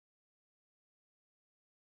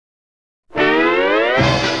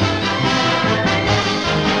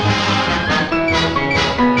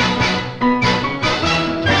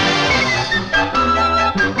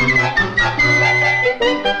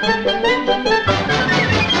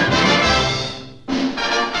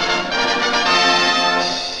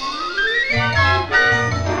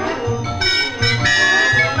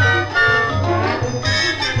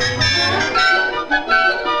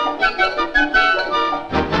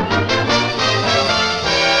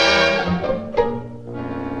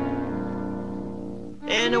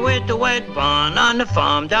wet barn on the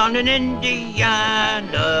farm down in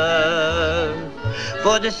Indiana.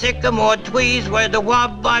 For the sycamore trees where the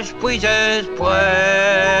Wabash breezes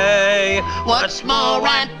play. What's more,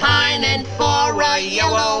 I'm pining for a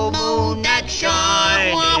yellow moon that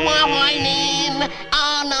shines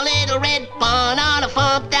on a little red barn on a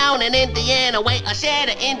farm down in Indiana way. I said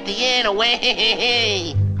Indiana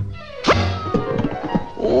way.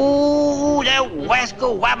 Ooh, that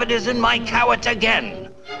rascal wabbit is in my carrots again.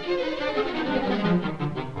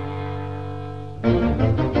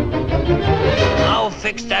 I'll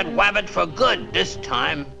fix that wabbit for good this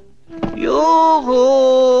time.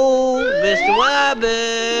 Yoo-hoo, Mr.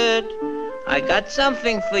 Wabbit. I got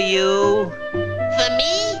something for you. For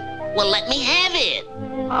me? Well, let me have it.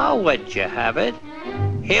 I'll let you have it.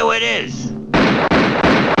 Here it is.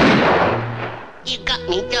 You got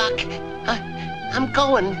me, Doc. I'm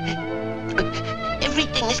going.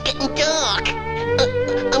 Everything is getting dark.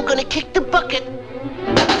 I'm gonna kick the bucket.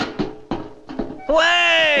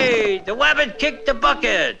 Wait! The wabbit kicked the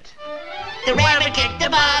bucket. The rabbit kicked the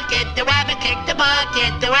bucket. The rabbit kicked the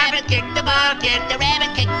bucket. The rabbit kicked the bucket. The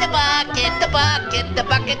rabbit kicked the bucket. The bucket. The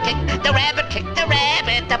bucket kicked the rabbit. Kicked the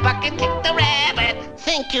rabbit. The bucket kicked the rabbit.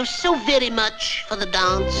 Thank you so very much for the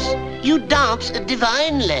dance. You dance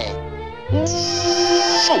divinely.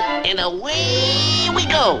 And away we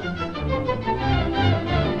go.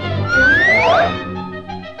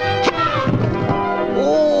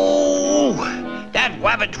 Oh, that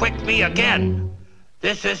wabbit tricked me again.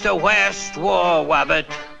 This is the last straw, wabbit.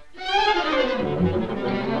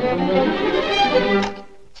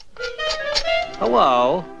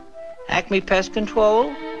 Hello, Acme Pest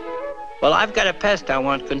Control? Well, I've got a pest I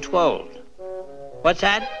want controlled. What's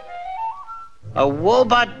that? A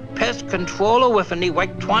robot pest controller with an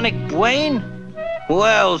electronic brain?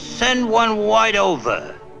 Well, send one right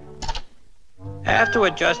over. After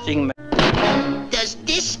adjusting... Does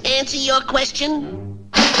this answer your question?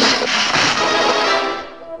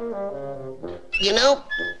 You know,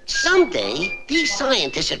 someday, these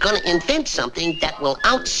scientists are gonna invent something that will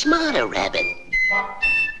outsmart a rabbit.